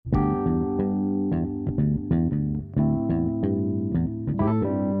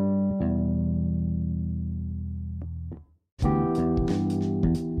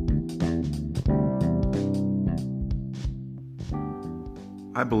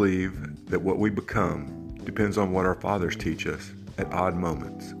I believe that what we become depends on what our fathers teach us at odd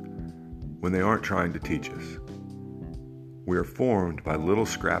moments, when they aren't trying to teach us. We are formed by little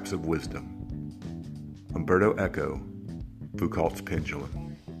scraps of wisdom. Umberto Eco, Foucault's Pendulum.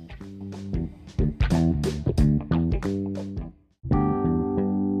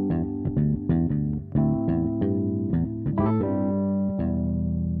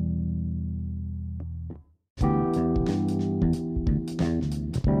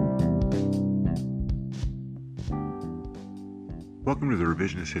 Welcome to the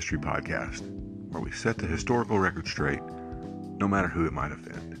Revisionist History Podcast, where we set the historical record straight, no matter who it might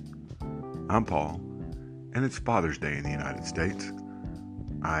offend. I'm Paul, and it's Father's Day in the United States.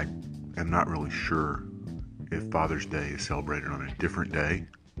 I am not really sure if Father's Day is celebrated on a different day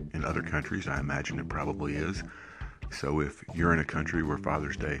in other countries. I imagine it probably is. So if you're in a country where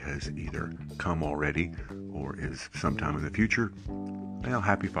Father's Day has either come already or is sometime in the future, well,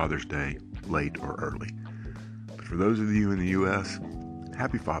 happy Father's Day, late or early. But for those of you in the U.S.,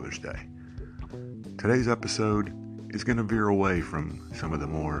 happy Father's Day. Today's episode is going to veer away from some of the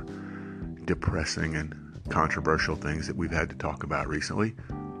more depressing and controversial things that we've had to talk about recently.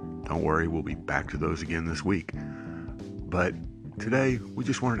 Don't worry, we'll be back to those again this week. But today, we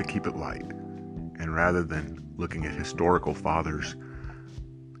just wanted to keep it light. And rather than looking at historical fathers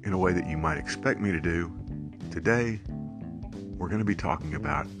in a way that you might expect me to do, today, we're going to be talking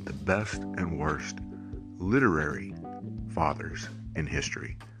about the best and worst literary fathers in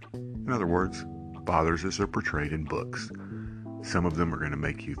history. In other words, fathers as they're portrayed in books. Some of them are going to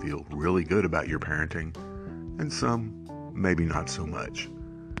make you feel really good about your parenting, and some maybe not so much.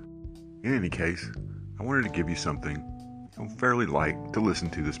 In any case, I wanted to give you something fairly light to listen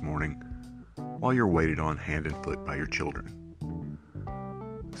to this morning while you're waited on hand and foot by your children.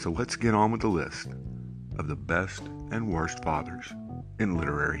 So let's get on with the list of the best and worst fathers in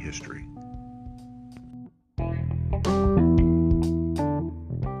literary history.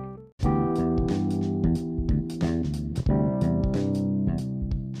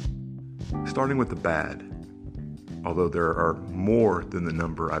 Starting with the bad, although there are more than the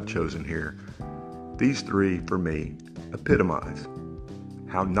number I've chosen here, these three, for me, epitomize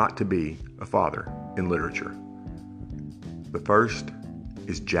how not to be a father in literature. The first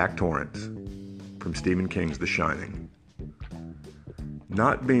is Jack Torrance from Stephen King's The Shining.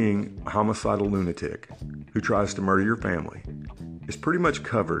 Not being a homicidal lunatic who tries to murder your family is pretty much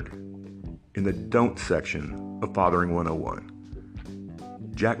covered in the don't section of Fathering 101.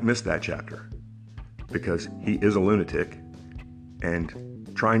 Jack missed that chapter because he is a lunatic, and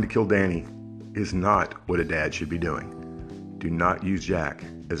trying to kill Danny is not what a dad should be doing. Do not use Jack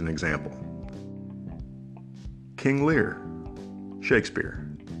as an example. King Lear, Shakespeare.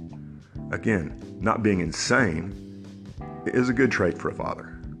 Again, not being insane is a good trait for a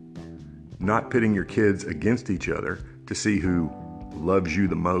father. Not pitting your kids against each other to see who loves you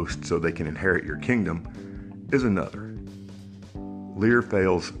the most so they can inherit your kingdom is another. Lear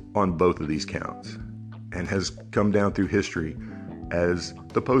fails on both of these counts and has come down through history as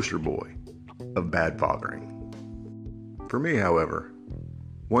the poster boy of bad fathering. For me, however,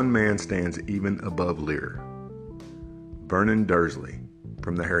 one man stands even above Lear. Vernon Dursley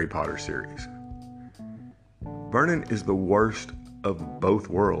from the Harry Potter series. Vernon is the worst of both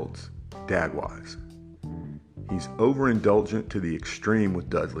worlds, dad-wise. He's overindulgent to the extreme with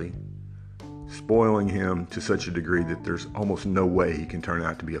Dudley, spoiling him to such a degree that there's almost no way he can turn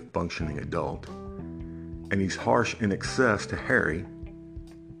out to be a functioning adult. And he's harsh in excess to Harry,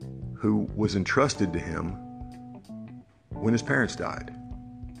 who was entrusted to him when his parents died.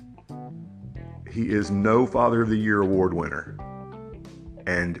 He is no Father of the Year award winner.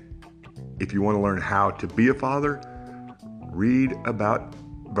 And if you want to learn how to be a father, read about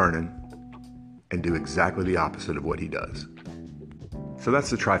Vernon and do exactly the opposite of what he does. So that's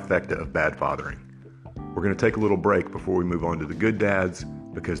the trifecta of bad fathering. We're going to take a little break before we move on to the good dads,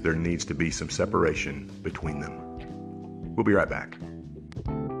 because there needs to be some separation between them. We'll be right back.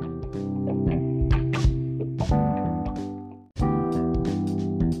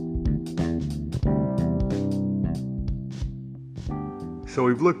 So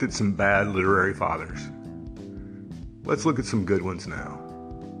we've looked at some bad literary fathers. Let's look at some good ones now.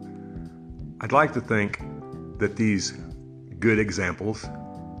 I'd like to think that these good examples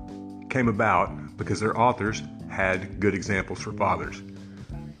came about because their authors had good examples for fathers.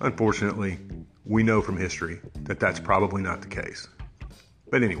 Unfortunately, we know from history that that's probably not the case.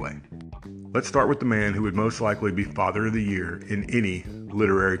 But anyway, let's start with the man who would most likely be Father of the Year in any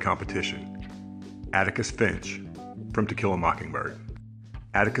literary competition, Atticus Finch from To Kill a Mockingbird.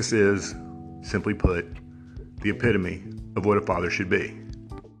 Atticus is, simply put, the epitome of what a father should be.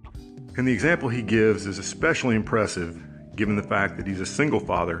 And the example he gives is especially impressive given the fact that he's a single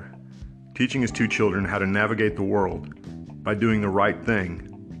father teaching his two children how to navigate the world by doing the right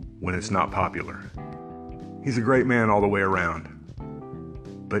thing when it's not popular. He's a great man all the way around,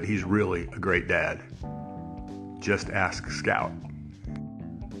 but he's really a great dad. Just ask Scout.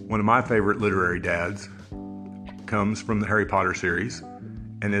 One of my favorite literary dads comes from the Harry Potter series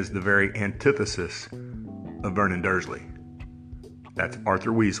and is the very antithesis of Vernon Dursley. That's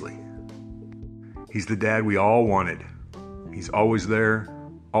Arthur Weasley. He's the dad we all wanted. He's always there,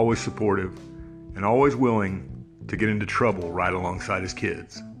 always supportive, and always willing to get into trouble right alongside his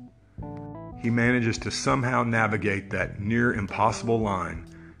kids. He manages to somehow navigate that near impossible line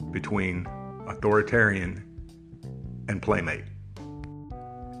between authoritarian and playmate.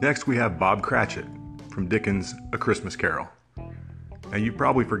 Next, we have Bob Cratchit from Dickens' A Christmas Carol. Now, you've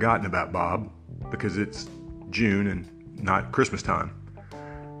probably forgotten about Bob because it's June and not Christmas time.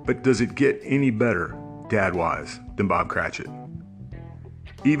 But does it get any better, dad-wise, than Bob Cratchit?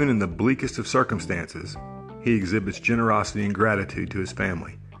 Even in the bleakest of circumstances, he exhibits generosity and gratitude to his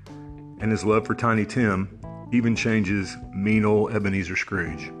family. And his love for Tiny Tim even changes mean old Ebenezer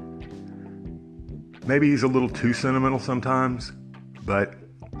Scrooge. Maybe he's a little too sentimental sometimes, but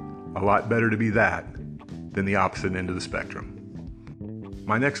a lot better to be that than the opposite end of the spectrum.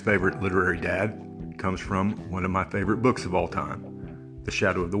 My next favorite literary dad comes from one of my favorite books of all time, The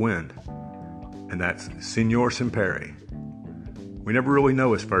Shadow of the Wind, and that's Signor Simperi. We never really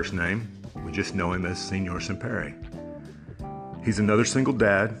know his first name, we just know him as Signor Simperi. He's another single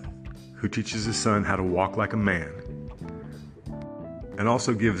dad who teaches his son how to walk like a man, and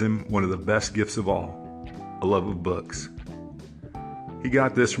also gives him one of the best gifts of all, a love of books. He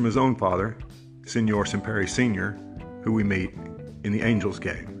got this from his own father, Signor Simperi Sr., who we meet in The Angel's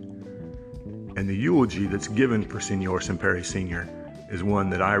Game. And the eulogy that's given for Signor Simperi Sr. is one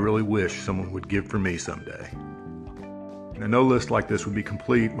that I really wish someone would give for me someday. Now, no list like this would be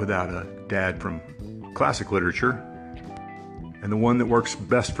complete without a dad from classic literature, and the one that works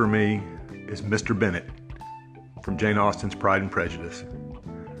best for me is Mr. Bennet from Jane Austen's Pride and Prejudice.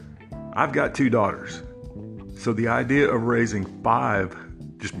 I've got 2 daughters, so the idea of raising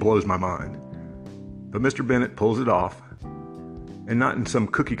 5 just blows my mind. But Mr. Bennet pulls it off, and not in some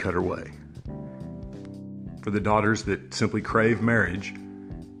cookie-cutter way. For the daughters that simply crave marriage,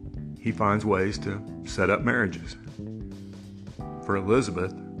 he finds ways to set up marriages. For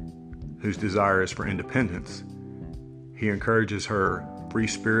Elizabeth, whose desire is for independence, he encourages her free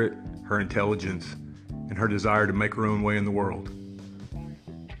spirit, her intelligence, and her desire to make her own way in the world.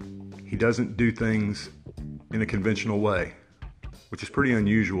 He doesn't do things in a conventional way, which is pretty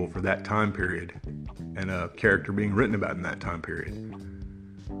unusual for that time period and a character being written about in that time period.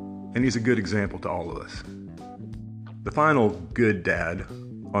 And he's a good example to all of us. The final good dad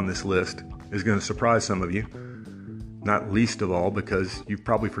on this list is going to surprise some of you, not least of all because you've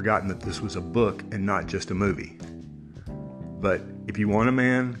probably forgotten that this was a book and not just a movie. But if you want a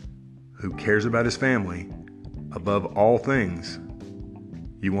man who cares about his family above all things,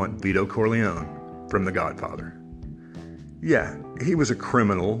 you want Vito Corleone from The Godfather. Yeah, he was a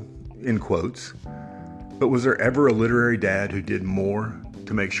criminal, in quotes, but was there ever a literary dad who did more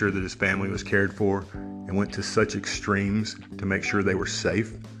to make sure that his family was cared for and went to such extremes to make sure they were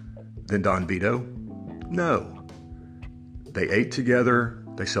safe than Don Vito? No. They ate together,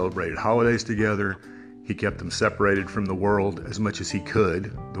 they celebrated holidays together, he kept them separated from the world as much as he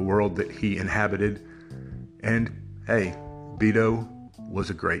could, the world that he inhabited, and hey, Vito was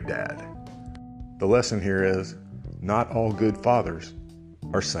a great dad. The lesson here is, not all good fathers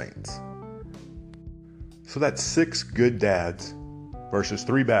are saints. So that's 6 good dads versus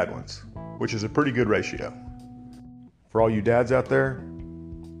 3 bad ones, which is a pretty good ratio. For all you dads out there,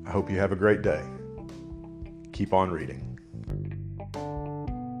 I hope you have a great day. Keep on reading.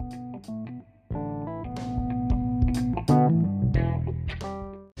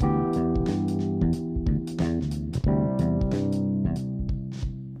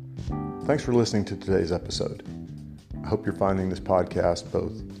 Thanks for listening to today's episode. I hope you're finding this podcast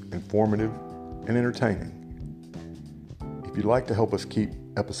both informative and entertaining. If you'd like to help us keep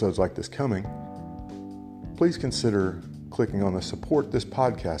episodes like this coming, please consider clicking on the Support This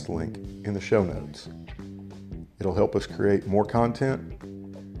Podcast link in the show notes. It'll help us create more content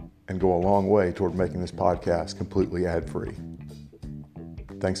and go a long way toward making this podcast completely ad-free.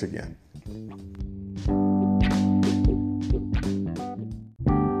 Thanks again.